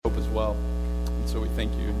well. And so we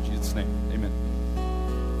thank you in Jesus' name. Amen.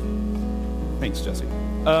 Thanks, Jesse.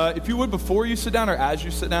 If you would, before you sit down or as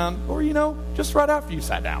you sit down, or, just right after you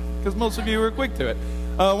sat down, because most of you were quick to it,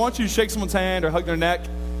 why don't you shake someone's hand or hug their neck.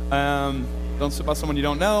 Don't sit by someone you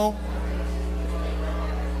don't know.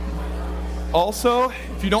 Also,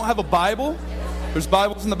 if you don't have a Bible, there's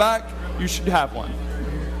Bibles in the back. You should have one.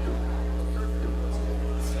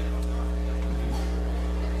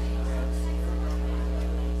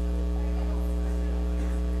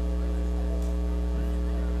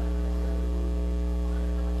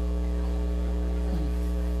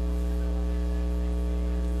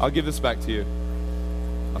 I'll give this back to you.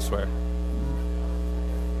 I swear.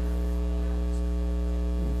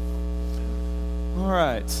 All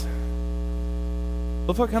right.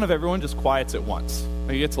 Look how kind of everyone just quiets at once.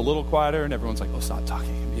 It gets a little quieter and everyone's like, oh, stop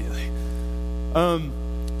talking immediately.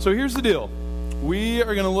 So here's the deal. We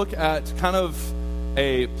are going to look at kind of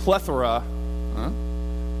a plethora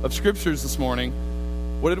of scriptures this morning.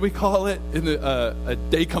 What did we call it? A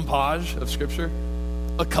decoupage of scripture?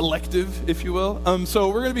 A collective, if you will. So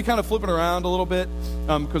we're going to be kind of flipping around a little bit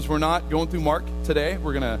because we're not going through Mark today.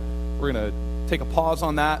 We're gonna take a pause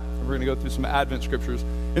on that. We're going to go through some Advent scriptures.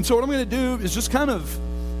 And so what I'm going to do is just kind of,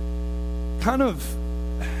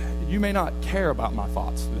 you may not care about my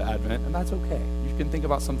thoughts of the Advent, and that's okay. You can think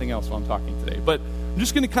about something else while I'm talking today. But I'm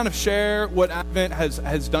just going to kind of share what Advent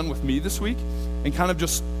has done with me this week and kind of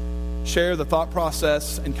just share the thought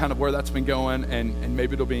process and kind of where that's been going, and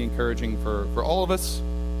maybe it'll be encouraging for all of us.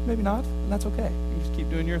 Maybe not, and that's okay. You can just keep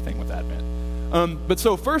doing your thing with Advent. But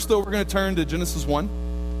so first, though, we're going to turn to Genesis 1.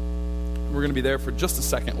 We're going to be there for just a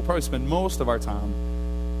second. We'll probably spend most of our time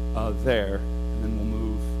there, and then we'll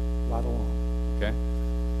move right along,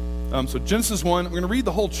 okay? So Genesis 1, we're going to read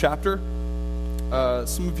the whole chapter.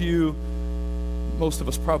 Some of you, most of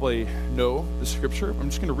us probably know the scripture. I'm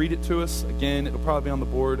just going to read it to us. Again, it'll probably be on the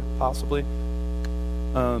board, possibly.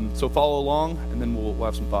 So follow along, and then we'll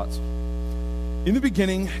have some thoughts. In the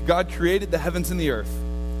beginning, God created the heavens and the earth.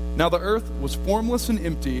 Now the earth was formless and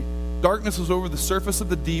empty. Darkness was over the surface of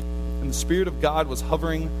the deep, and the Spirit of God was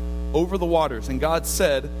hovering over the waters. And God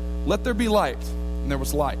said, "Let there be light." And there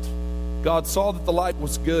was light. God saw that the light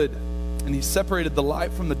was good, and he separated the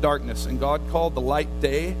light from the darkness. And God called the light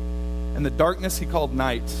day, and the darkness he called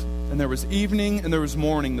night. And there was evening and there was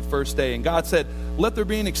morning the first day. And God said, "Let there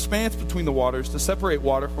be an expanse between the waters to separate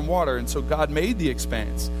water from water." And so God made the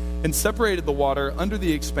expanse and separated the water under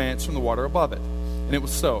the expanse from the water above it. And it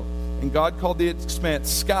was so. And God called the expanse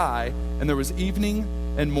sky, and there was evening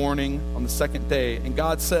and morning on the second day. And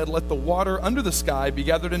God said, "Let the water under the sky be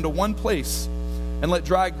gathered into one place, and let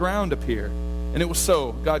dry ground appear." And it was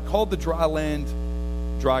so. God called the dry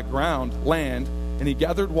ground land, and he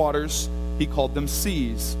gathered waters. He called them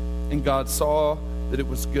seas. And God saw that it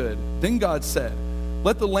was good. Then God said,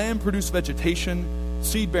 "Let the land produce vegetation,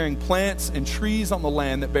 seed-bearing plants, and trees on the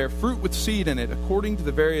land that bear fruit with seed in it, according to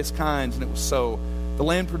the various kinds." And it was so. The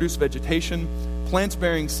land produced vegetation, plants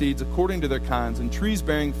bearing seeds according to their kinds, and trees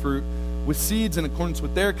bearing fruit with seeds in accordance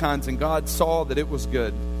with their kinds. And God saw that it was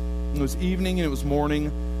good. And it was evening and it was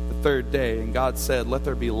morning the third day. And God said, "Let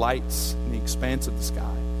there be lights in the expanse of the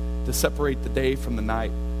sky, to separate the day from the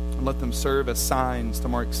night. And let them serve as signs to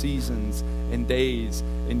mark seasons and days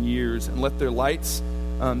and years. And let their lights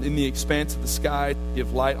in the expanse of the sky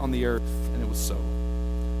give light on the earth." And it was so.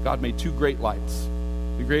 God made two great lights,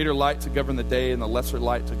 the greater light to govern the day and the lesser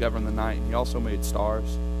light to govern the night. And he also made stars.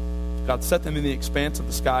 God set them in the expanse of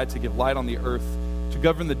the sky to give light on the earth, to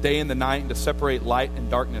govern the day and the night, and to separate light and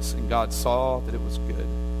darkness. And God saw that it was good.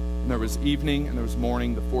 And there was evening and there was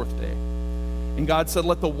morning the fourth day. And God said,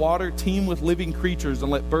 "Let the water teem with living creatures, and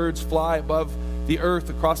let birds fly above the earth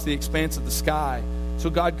across the expanse of the sky." So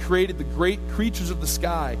God created the great creatures of the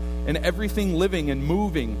sky, and everything living and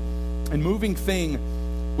moving thing,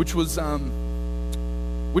 which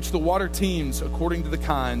the water teems according to the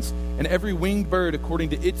kinds, and every winged bird according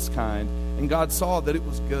to its kind. And God saw that it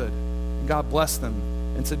was good. And God blessed them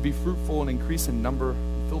and said, "Be fruitful and increase in number,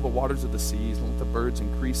 and fill the waters of the seas, and let the birds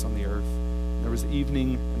increase on the earth." And there was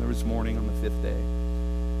evening and there was morning on the fifth day.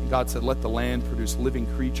 And God said, "Let the land produce living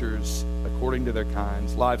creatures according to their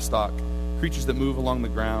kinds, livestock, creatures that move along the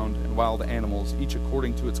ground, and wild animals, each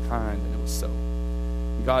according to its kind." And it was so.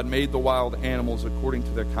 And God made the wild animals according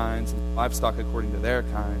to their kinds, and livestock according to their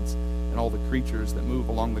kinds, and all the creatures that move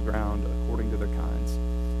along the ground according to their kinds.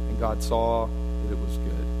 And God saw that it was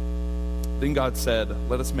good. Then God said,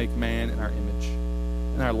 "Let us make man in our image,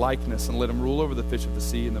 in our likeness, and let him rule over the fish of the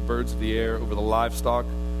sea, and the birds of the air, over the livestock,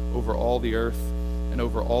 over all the earth, and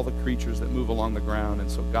over all the creatures that move along the ground." And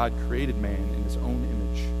so God created man in his own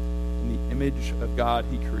image. In the image of God,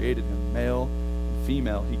 he created him. Male and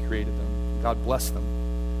female, he created them. God blessed them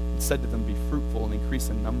and said to them, be fruitful and increase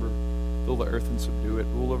in number. Fill the earth and subdue it.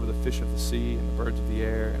 Rule over the fish of the sea and the birds of the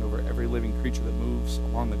air and over every living creature that moves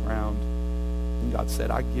along the ground. And God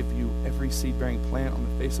said, I give you every seed-bearing plant on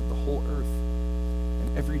the face of the whole earth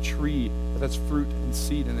and every tree that has fruit and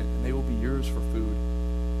seed in it, and they will be yours for food.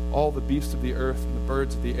 All the beasts of the earth and the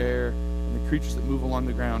birds of the air and the creatures that move along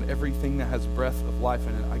the ground, everything that has breath of life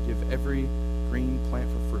in it, I give every green plant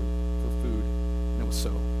for food. And it was so.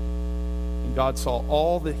 And God saw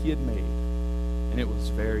all that he had made, and it was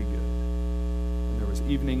very good. And there was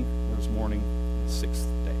evening, and there was morning, the sixth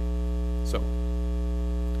day. So,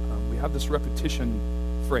 we have this repetition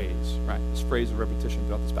phrase, right? This phrase of repetition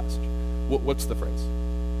throughout this passage. What's the phrase?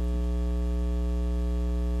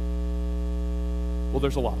 Well,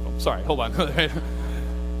 there's a lot of them. Sorry, hold on.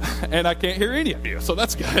 And I can't hear any of you, so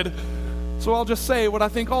that's good. So I'll just say what I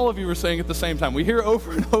think all of you are saying at the same time. We hear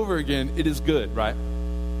over and over again, it is good, right?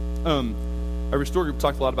 Our Restore group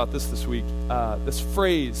talked a lot about this week. This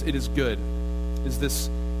phrase, it is good, is this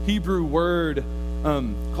Hebrew word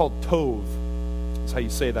called tov. That's how you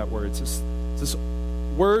say that word. It's this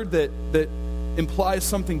word that implies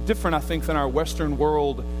something different, I think, than our Western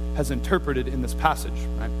world has interpreted in this passage,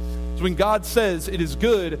 right? So when God says it is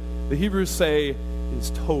good, the Hebrews say it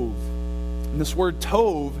is tov. And this word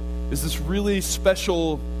tov is this really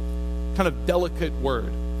special, kind of delicate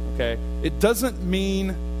word, okay? It doesn't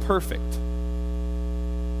mean perfect.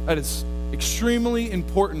 That is extremely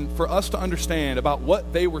important for us to understand about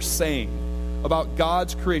what they were saying about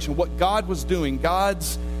God's creation, what God was doing,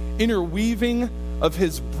 God's interweaving of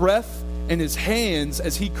his breath and his hands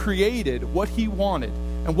as he created what he wanted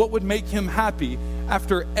and what would make him happy.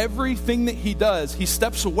 After everything that he does, he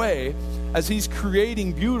steps away as he's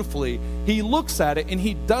creating beautifully. He looks at it and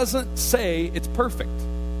he doesn't say it's perfect.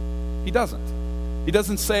 He doesn't. He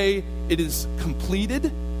doesn't say it is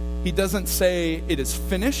completed. He doesn't say it is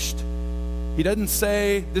finished. He doesn't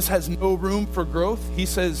say this has no room for growth. He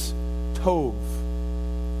says tov.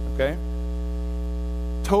 Okay?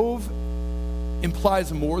 Tov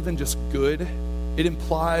implies more than just good. It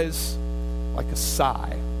implies like a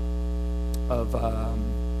sigh of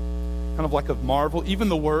kind of like a marvel. Even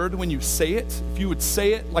the word, when you say it, if you would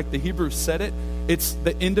say it like the Hebrews said it, it's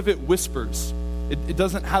the end of it whispers. It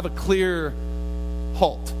doesn't have a clear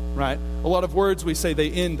halt, right? A lot of words we say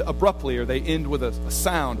they end abruptly or they end with a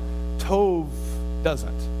sound. Tov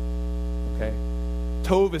doesn't, okay?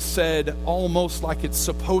 Tov is said almost like it's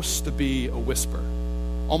supposed to be a whisper,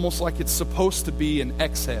 almost like it's supposed to be an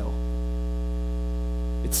exhale.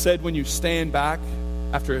 It's said when you stand back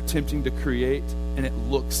after attempting to create and it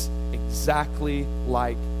looks exactly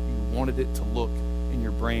like you wanted it to look in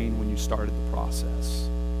your brain when you started the process.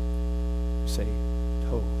 You say,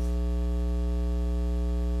 Tov.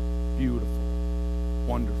 Beautiful,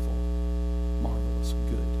 wonderful, marvelous,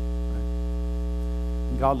 good. Right?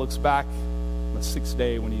 And God looks back on the sixth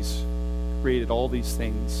day when he's created all these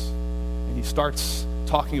things and he starts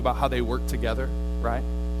talking about how they work together, right,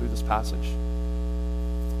 through this passage.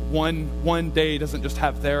 One day doesn't just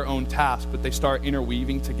have their own task, but they start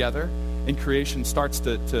interweaving together, and creation starts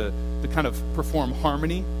to kind of perform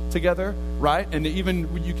harmony together, right? And even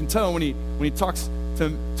you can tell when he talks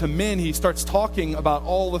to men, he starts talking about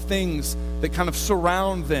all the things that kind of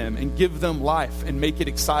surround them and give them life and make it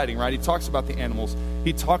exciting, right? He talks about the animals.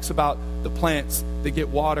 He talks about the plants that get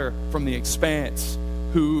water from the expanse,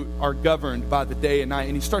 who are governed by the day and night.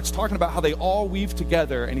 And he starts talking about how they all weave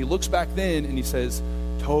together, and he looks back then and he says,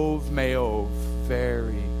 Tov Me'ov,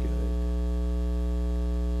 very good.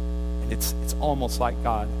 And it's almost like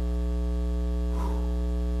God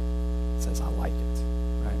says, I like it,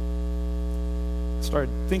 right? I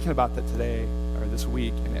started thinking about that today, or this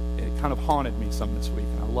week, and it kind of haunted me some this week,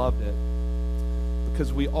 and I loved it.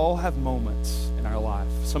 Because we all have moments in our life.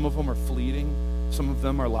 Some of them are fleeting, some of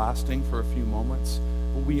them are lasting for a few moments,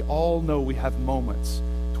 but we all know we have moments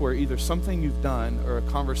to where either something you've done or a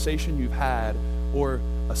conversation you've had or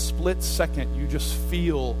a split second, you just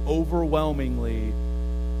feel overwhelmingly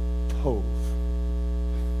tov.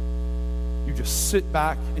 You just sit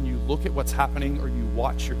back and you look at what's happening, or you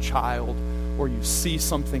watch your child, or you see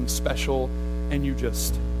something special, and you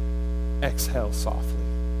just exhale softly.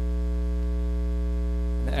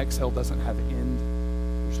 And the exhale doesn't have an end.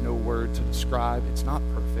 There's no word to describe. It's not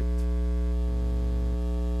perfect.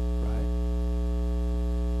 Right?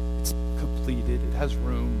 It's completed. It has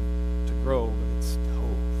room to grow, but it's tov.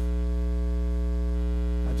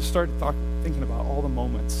 I just started thinking about all the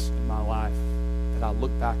moments in my life that I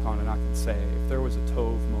look back on and I can say, if there was a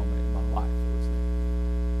tov moment in my life, it was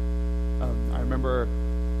that. I remember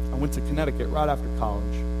I went to Connecticut right after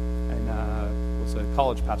college, and was a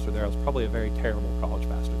college pastor there. I was probably a very terrible college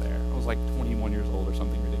pastor there. I was like 21 years old or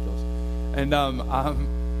something ridiculous. And I'm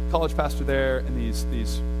college pastor there, and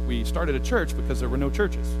we started a church because there were no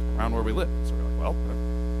churches around where we lived. So we're like, well,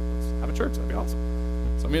 let's have a church. That'd be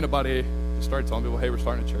awesome. So me and a buddy just started telling people, hey, we're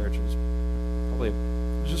starting a church. It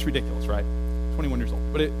was just ridiculous, right? 21 years old.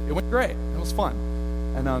 But it went great. It was fun.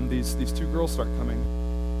 And these two girls start coming,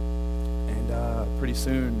 and pretty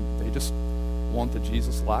soon they just want the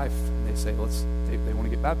Jesus life. And they say, they want to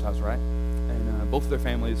get baptized, right? And both of their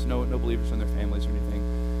families, no believers in their families or anything.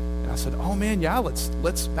 And I said, oh man, yeah, let's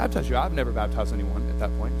baptize you. I've never baptized anyone at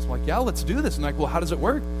that point. So I'm like, yeah, let's do this. And like, well, how does it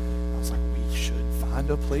work? And I was like, we should find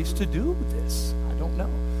a place to do this. I don't know.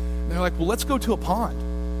 And they're like, well, let's go to a pond.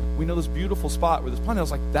 We know this beautiful spot where this pond. I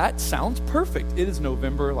was like, that sounds perfect. It is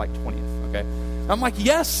November 20th, okay? I'm like,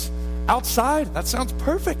 yes, outside. That sounds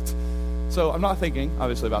perfect. So I'm not thinking,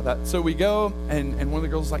 obviously, about that. So we go, and one of the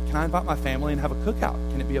girls is like, can I invite my family and have a cookout?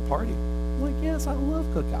 Can it be a party? I'm like, yes, I love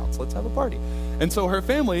cookouts. Let's have a party. And so her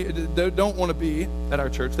family, they don't want to be at our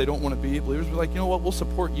church. They don't want to be believers. We're like, you know what? We'll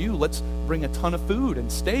support you. Let's bring a ton of food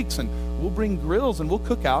and steaks, and we'll bring grills, and we'll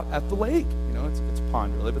cook out at the lake. You know, it's a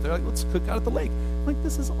pond, really, but they're like, let's cook out at the lake. I'm like,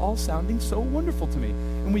 this is all sounding so wonderful to me.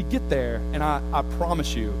 And we get there, and I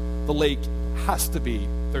promise you, the lake has to be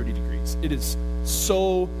 30 degrees. It is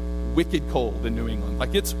so wicked cold in New England.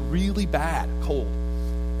 Like, it's really bad cold.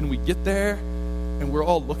 And we get there, and we're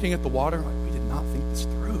all looking at the water, like, we did not think this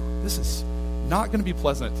through. This is not going to be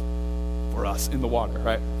pleasant for us in the water,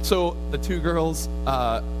 right? So the two girls,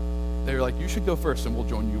 they were like, you should go first, and we'll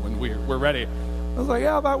join you when we're ready. I was like,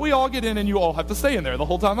 yeah, but we all get in, and you all have to stay in there the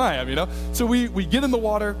whole time I am, you know? So we get in the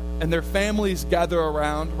water, and their families gather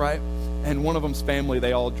around, right? And one of them's family,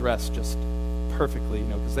 they all dress just perfectly, you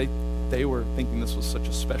know, because they were thinking this was such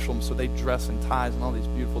a special, so they dress in ties and all these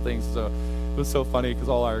beautiful things. So it was so funny because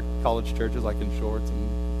all our college churches like in shorts,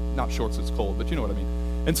 and not shorts, it's cold, but you know what I mean.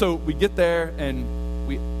 And so we get there, and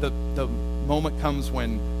the moment comes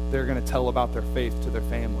when they're going to tell about their faith to their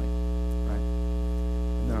family, right?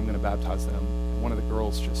 And then I'm going to baptize them. And one of the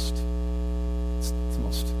girls it's the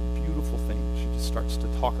most beautiful thing. She just starts to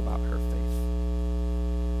talk about her faith.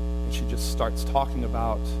 And she just starts talking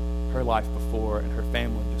about her life before, and her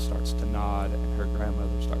family just starts to nod, and her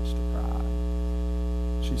grandmother starts to cry.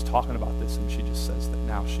 She's talking about this, and she just says that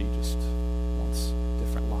now she just wants a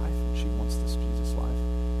different life, and she wants this Jesus life.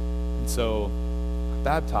 And so I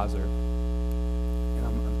baptize her, and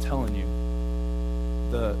I'm telling you,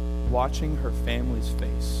 watching her family's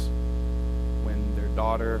face when their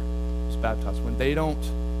daughter was baptized, when they don't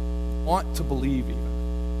want to believe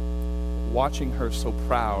even, watching her so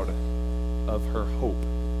proud of her hope,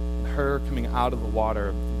 her coming out of the water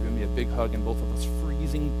and giving me a big hug, and both of us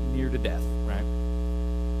freezing near to death, right?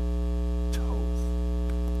 Tove,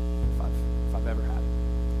 if I've ever had it.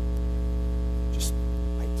 Just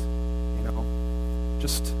light, you know?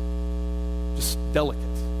 Just delicate.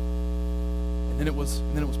 And then it was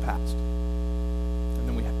passed. And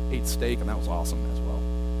then we ate steak, and that was awesome as well.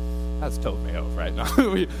 That's Tove Mayo, right? No,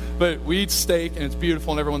 but we eat steak, and it's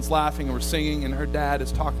beautiful, and everyone's laughing, and we're singing, and her dad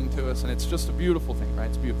is talking to us, and it's just a beautiful thing, right?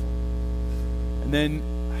 It's beautiful. And then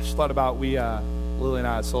I just thought about, Lily and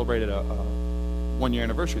I celebrated a 1-year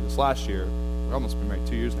anniversary this last year. We've almost been married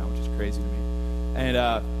 2 years now, which is crazy to me. And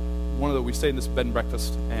we stayed in this bed and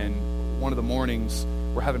breakfast, and one of the mornings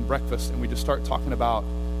we're having breakfast, and we just start talking about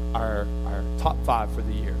our top 5 for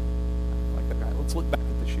the year. Like, okay, let's look back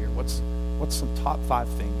at this year. What's some top 5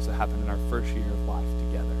 things that happened in our first year of life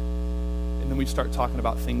together? And then we start talking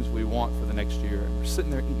about things we want for the next year, and we're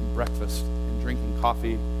sitting there eating breakfast and drinking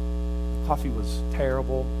coffee. Coffee was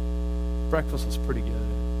terrible. Breakfast was pretty good.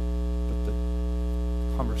 But the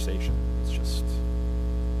conversation was just,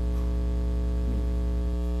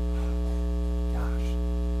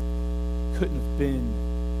 gosh, couldn't have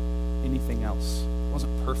been anything else. It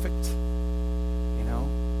wasn't perfect, you know?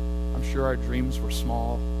 I'm sure our dreams were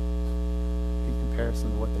small in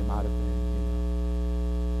comparison to what they might have been,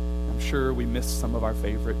 you know? I'm sure we missed some of our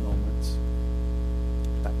favorite moments.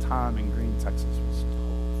 That time in Green, Texas was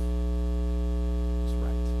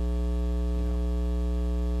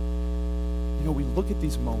we look at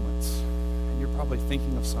these moments, and you're probably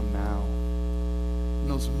thinking of some now. And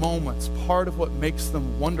those moments, part of what makes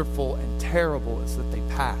them wonderful and terrible is that they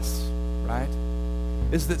pass, right?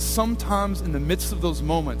 Is that sometimes in the midst of those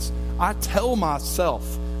moments, I tell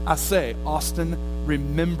myself, I say, Austin,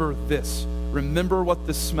 remember this. Remember what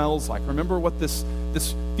this smells like. Remember what this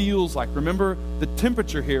feels like. Remember the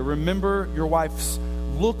temperature here. Remember your wife's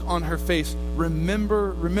look on her face.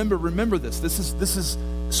 Remember this. This is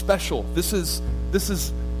special. This is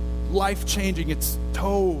life-changing. It's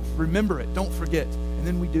Tov. Remember it. Don't forget. And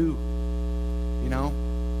then we do, you know?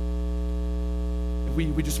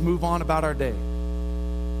 We just move on about our day.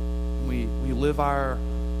 We live our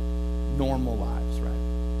normal lives, right?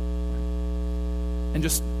 And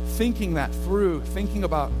just thinking that through, thinking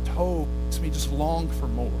about Tov, makes me just long for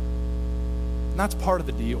more. And that's part of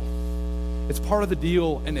the deal. It's part of the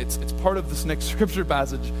deal, and it's part of this next scripture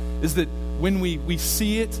passage, is that when we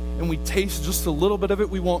see it and we taste just a little bit of it,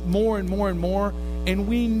 we want more and more and more, and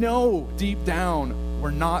we know deep down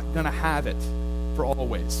we're not going to have it for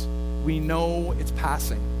always. We know it's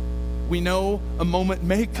passing. We know a moment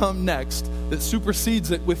may come next that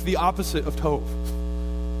supersedes it with the opposite of Tov.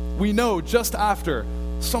 We know just after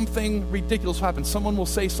something ridiculous will happen. Someone will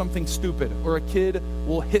say something stupid, or a kid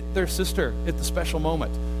will hit their sister at the special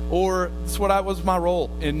moment. Or that's what was my role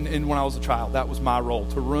in when I was a child. That was my role,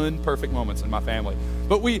 to ruin perfect moments in my family.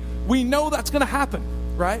 But we know that's going to happen,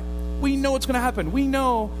 right? We know it's going to happen. We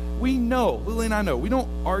know, Lily and I know. We don't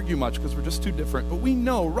argue much because we're just too different. But we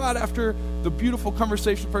know right after the beautiful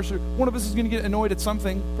conversation first, one of us is going to get annoyed at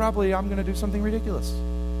something. Probably I'm going to do something ridiculous.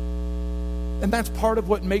 And that's part of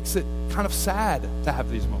what makes it kind of sad to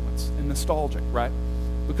have these moments and nostalgic, right?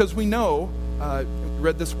 Because we know, we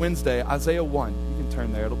read this Wednesday, Isaiah 1. You can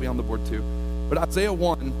turn there. It'll be on the board too. But Isaiah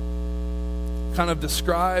 1 kind of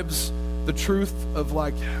describes the truth of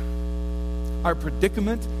like our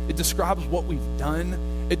predicament. It describes what we've done.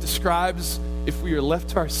 It describes, if we are left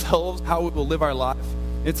to ourselves, how we will live our life.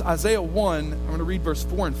 It's Isaiah 1. I'm going to read verse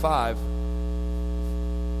 4 and 5.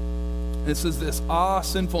 And it says this, "Ah,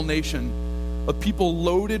 sinful nation, a people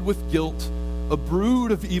loaded with guilt, a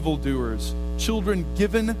brood of evildoers, children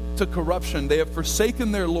given to corruption. They have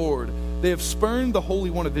forsaken their Lord. They have spurned the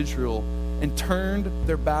Holy One of Israel and turned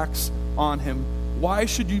their backs on him. Why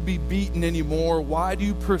should you be beaten anymore? Why do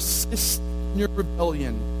you persist in your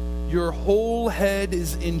rebellion? Your whole head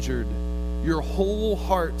is injured, your whole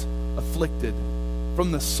heart afflicted.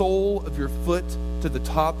 From the sole of your foot to the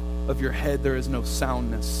top of your head there is no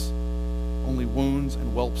soundness. Only wounds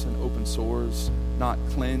and whelps and open sores, not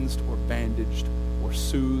cleansed or bandaged or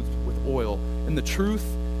soothed with oil." And the truth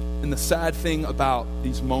and the sad thing about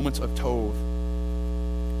these moments of Tov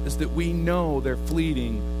is that we know they're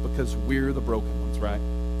fleeting because we're the broken ones, right?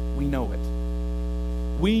 We know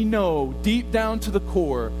it. We know deep down to the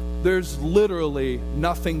core, there's literally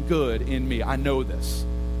nothing good in me. I know this.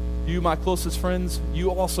 You, my closest friends,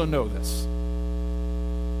 you also know this.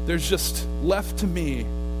 There's just left to me,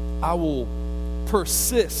 I will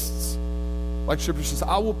persist, like Scripture says,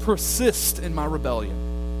 I will persist in my rebellion.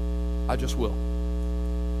 I just will.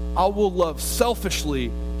 I will love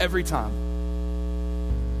selfishly every time.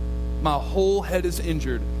 My whole head is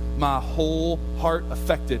injured, my whole heart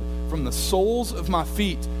affected. From the soles of my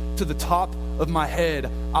feet to the top of my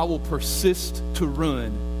head, I will persist to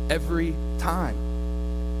ruin every time.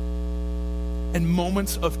 And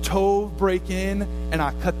moments of Tov break in, and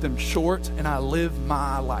I cut them short, and I live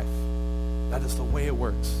my life. That is the way it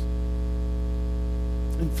works.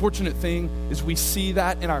 The unfortunate thing is we see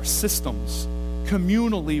that in our systems.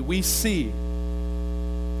 Communally, we see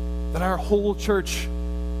that our whole church,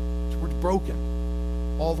 we're broken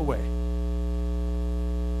all the way.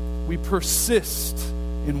 We persist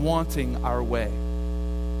in wanting our way.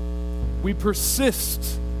 We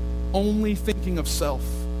persist only thinking of self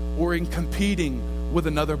or in competing with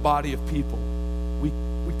another body of people. We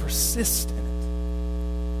persist in it.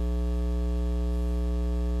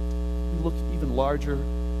 We look even larger.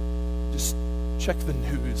 Just check the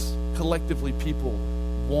news. Collectively, people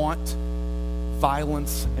want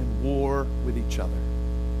violence and war with each other.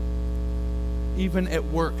 Even at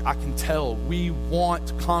work, I can tell we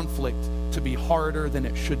want conflict to be harder than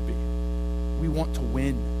it should be. We want to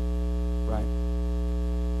win, right?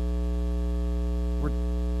 We're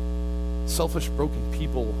selfish, broken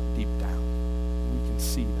people deep down. We can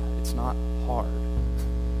see that. It's not hard.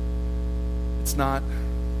 It's not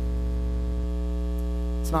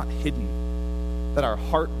hidden that our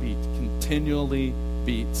heartbeat continually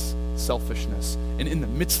beats selfishness. And in the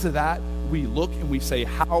midst of that, we look and we say,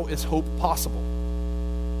 how is hope possible?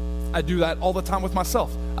 I do that all the time with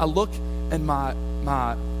myself. I look and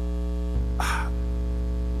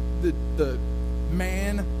the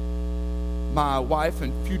man my wife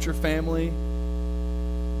and future family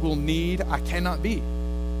will need, I cannot be.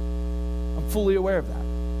 I'm fully aware of that.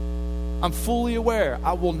 I'm fully aware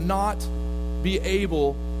I will not be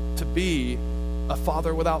able to be a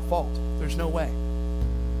father without fault. There's no way.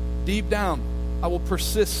 Deep down, I will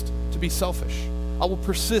persist to be selfish. I will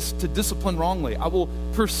persist to discipline wrongly. I will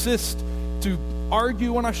persist to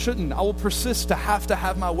argue when I shouldn't. I will persist to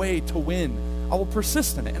have my way to win. I will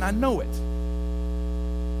persist in it, and I know it.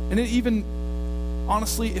 And it even,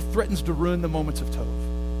 honestly, it threatens to ruin the moments of Tov.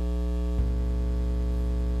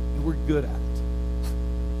 And we're good at it.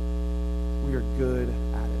 We are good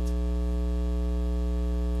at it.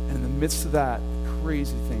 And in the midst of that, the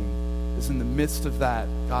crazy thing is in the midst of that,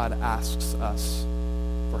 God asks us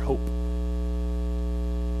for hope.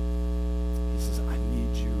 He says, I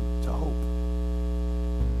need you to hope.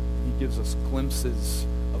 He gives us glimpses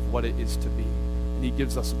of what it is to be. And he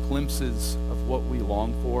gives us glimpses of what we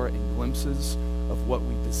long for and glimpses of what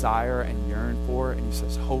we desire and yearn for. And he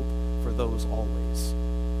says, hope for those always.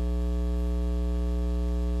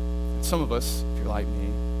 And some of us, if you're like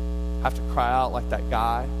me, have to cry out like that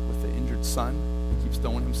guy with the injured son who keeps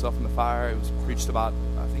throwing himself in the fire. It was preached about,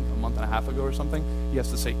 I think, a month and a half ago or something. He has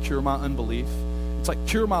to say, cure my unbelief. It's like,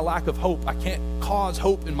 cure my lack of hope. I can't cause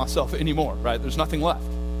hope in myself anymore, right? There's nothing left.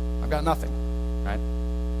 I've got nothing, right?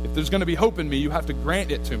 If there's going to be hope in me, you have to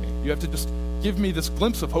grant it to me. You have to just give me this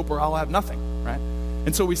glimpse of hope or I'll have nothing, right?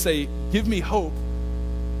 And so we say, give me hope.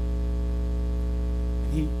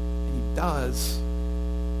 And he does.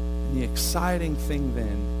 And the exciting thing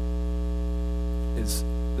then is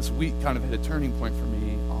this week kind of hit a turning point for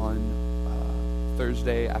me on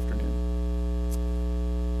Thursday afternoon.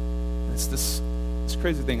 And it's this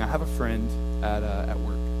crazy thing. I have a friend at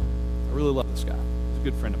work. I really love this guy. He's a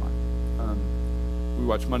good friend of mine. We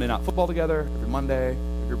watch Monday Night Football together every Monday.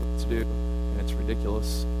 We hear what to do, and it's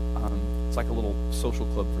ridiculous. It's like a little social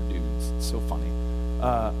club for dudes. It's so funny.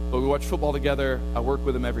 But we watch football together. I work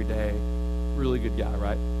with him every day. Really good guy,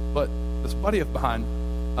 right? But this buddy of mine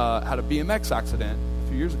had a BMX accident a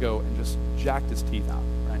few years ago and just jacked his teeth out,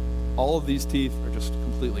 right? All of these teeth are just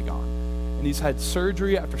completely gone. And he's had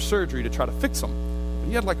surgery after surgery to try to fix them. But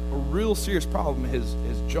he had like a real serious problem. His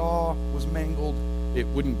jaw was mangled. It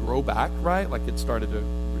wouldn't grow back, right? Like it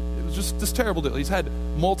was just this terrible deal. He's had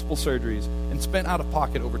multiple surgeries and spent out of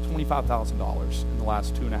pocket over $25,000 in the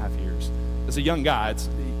last 2.5 years. As a young guy,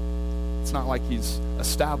 it's not like he's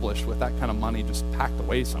established with that kind of money just packed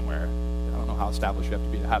away somewhere. I don't know how established you have to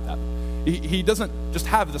be to have that. He doesn't just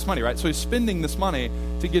have this money, right? So he's spending this money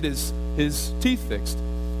to get his teeth fixed.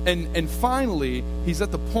 And finally, he's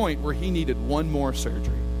at the point where he needed one more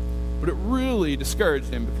surgery. But it really discouraged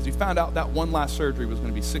him because he found out that one last surgery was going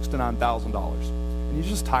to be $6,000 to $9,000. And he's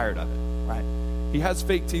just tired of it, right? He has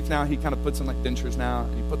fake teeth now. He kind of puts in like dentures now,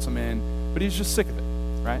 and he puts them in. But he's just sick of it,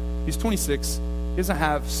 right? He's 26. He doesn't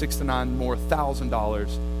have $6,000 to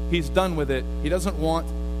 $9,000. He's done with it. He doesn't want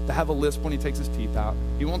to have a lisp when he takes his teeth out.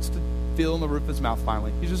 He wants to feel in the roof of his mouth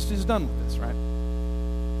finally. He's done with this, right?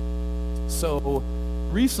 So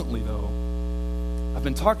recently, though, I've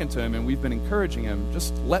been talking to him and we've been encouraging him,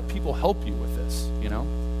 just let people help you with this, you know?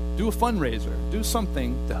 Do a fundraiser, do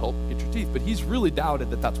something to help get your teeth. But he's really doubted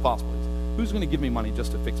that that's possible. Who's going to give me money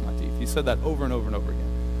just to fix my teeth? He said that over and over and over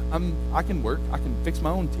again. I can work, I can fix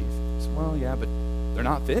my own teeth. I said, well, yeah, but they're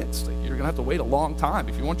not fixed. Like, you're going to have to wait a long time.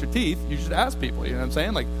 If you want your teeth, you should ask people, you know what I'm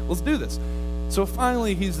saying? Like, let's do this. So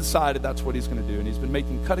finally he's decided that's what he's going to do. And he's been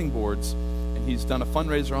making cutting boards, and he's done a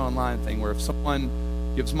fundraiser online thing where if someone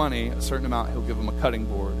gives money, a certain amount, he'll give them a cutting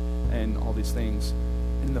board and all these things.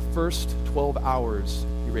 In the first 12 hours,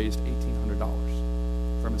 he raised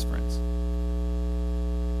 $1,800 from his friends.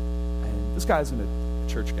 And this guy isn't a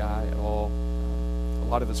church guy at all. A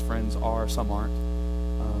lot of his friends are, some aren't.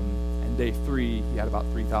 And day 3, he had about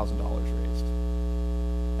 $3,000 raised.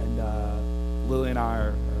 And Lily and I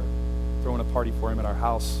are throwing a party for him at our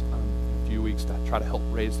house in a few weeks to try to help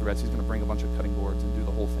raise the rest. He's going to bring a bunch of cutting boards and do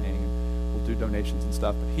the whole thing. Do donations and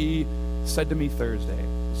stuff. But he said to me Thursday,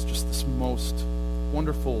 it's just this most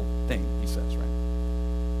wonderful thing he says, right?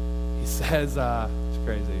 He says, it's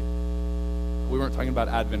crazy. We weren't talking about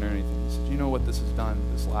Advent or anything. He said, you know what this has done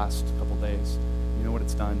this last couple days? You know what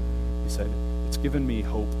it's done? He said, it's given me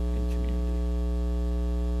hope in community.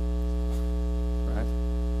 Right?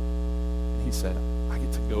 And he said, I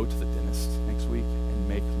get to go to the dentist next week and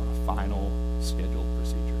make my final scheduled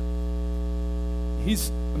procedure. He's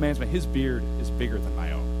a man's man. His beard is bigger than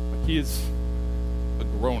my own. Like, he is a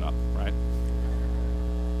grown-up, right?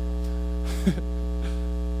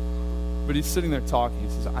 But he's sitting there talking. He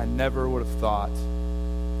says, I never would have thought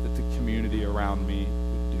that the community around me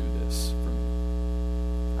would do this for me.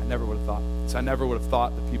 I never would have thought. So I never would have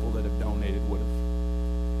thought the people that have donated would have.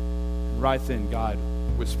 And right then, God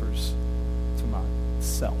whispers to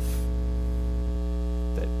myself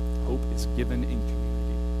that hope is given in community.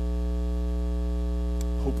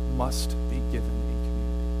 Hope must be given in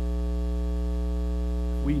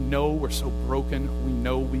community. We know we're so broken. We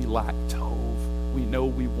know we lack Tov. We know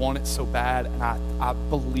we want it so bad. And I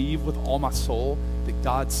believe with all my soul that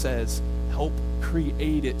God says, help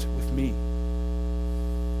create it with me.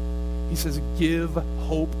 He says, give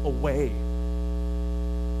hope away.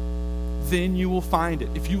 Then you will find it.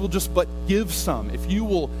 If you will just but give some, if you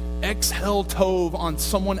will exhale tov on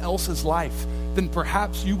someone else's life, then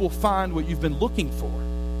perhaps you will find what you've been looking for.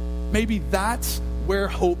 Maybe that's where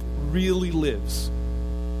hope really lives.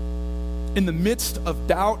 In the midst of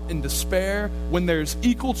doubt and despair, when there's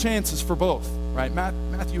equal chances for both, right?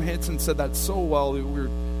 Matthew Hansen said that so well. We were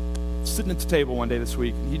sitting at the table one day this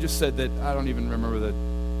week, and he just said that, I don't even remember the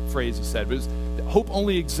phrase he said, but it was, hope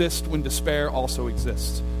only exists when despair also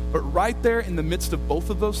exists. But right there in the midst of both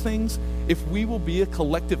of those things, if we will be a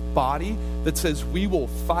collective body that says we will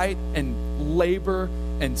fight and labor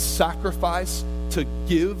and sacrifice to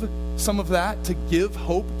give some of that, to give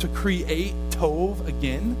hope, to create tov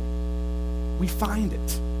again, we find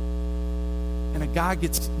it. And a guy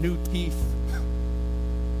gets new teeth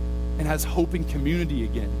and has hope in community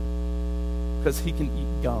again because he can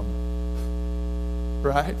eat gum.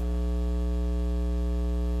 Right?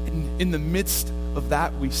 And in the midst of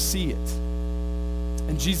that, we see it.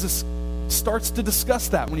 And Jesus starts to discuss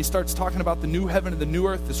that when he starts talking about the new heaven and the new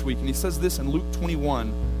earth this week. And he says this in Luke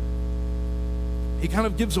 21. He kind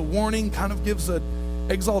of gives a warning, kind of gives an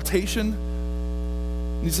exaltation.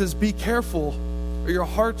 And he says, be careful, or your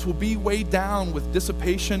hearts will be weighed down with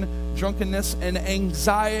dissipation, drunkenness, and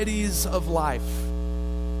anxieties of life.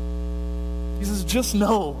 He says, just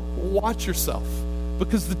know, watch yourself.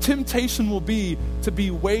 Because the temptation will be to be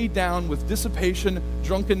weighed down with dissipation,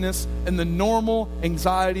 drunkenness, and the normal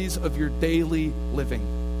anxieties of your daily living.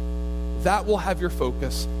 That will have your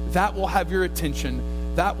focus. That will have your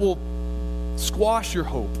attention. That will squash your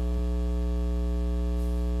hope.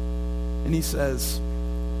 And he says,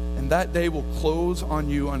 and that day will close on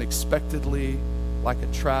you unexpectedly like a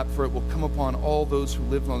trap, for it will come upon all those who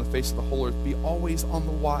live on the face of the whole earth. Be always on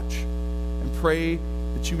the watch and pray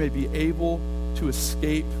that you may be able to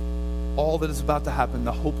escape all that is about to happen,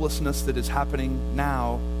 the hopelessness that is happening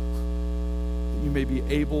now, that you may be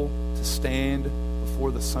able to stand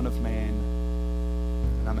before the Son of Man.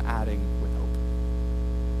 And I'm adding with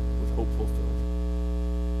hope fulfilled.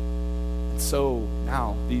 And so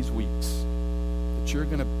now, these weeks, that you're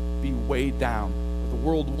going to be weighed down. The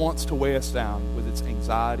world wants to weigh us down with its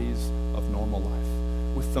anxieties of normal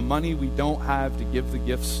life, with the money we don't have to give the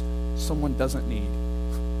gifts someone doesn't need.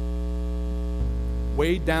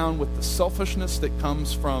 Weighed down with the selfishness that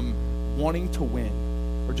comes from wanting to win,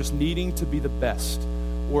 or just needing to be the best,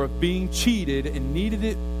 or of being cheated and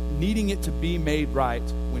needing it to be made right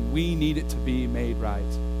when we need it to be made right.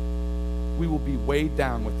 We will be weighed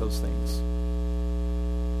down with those things.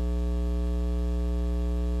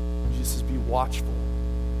 Jesus says, be watchful.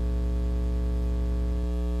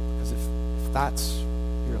 Because if that's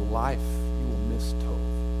your life, you will miss tov.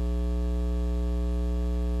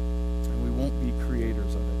 Won't be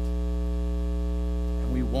creators of it.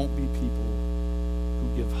 And we won't be people who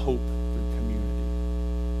give hope through community.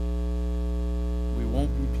 We won't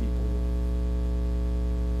be people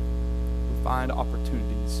who find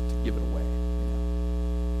opportunities to give it away.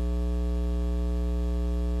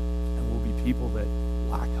 And we'll be people that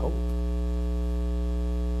lack hope.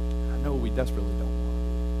 I know we desperately don't want to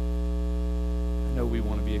be. I know we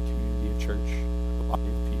want to be a community, a church, a body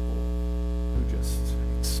of people who just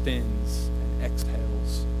extends and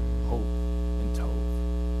exhales hope and tov.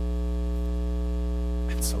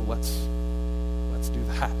 And so let's do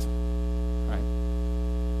that, right?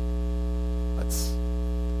 Let's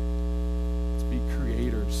be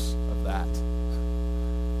creators of that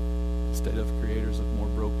instead of creators of more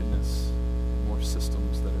brokenness and more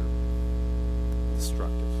systems that are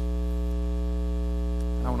destructive.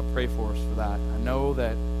 And I want to pray for us for that. I know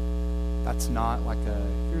that that's not like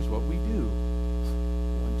here's what we do.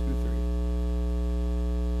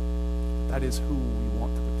 That is who we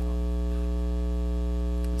want to become.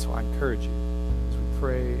 And so I encourage you, as we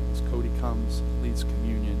pray, as Cody comes and leads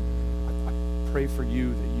communion, I pray for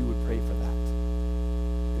you that you would pray for that.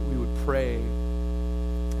 That we would pray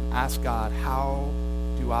and ask God, how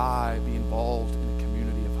do I be involved in a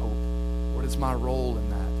community of hope? What is my role in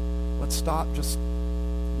that? Let's stop just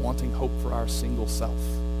wanting hope for our single self.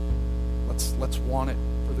 Let's want it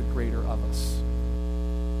for the greater of us.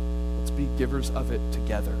 Let's be givers of it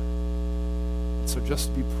together. So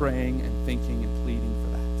just be praying and thinking and pleading for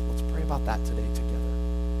that. Let's pray about that today together.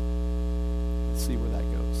 Let's see where that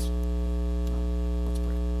goes. Let's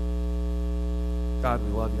pray. God, we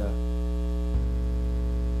love you.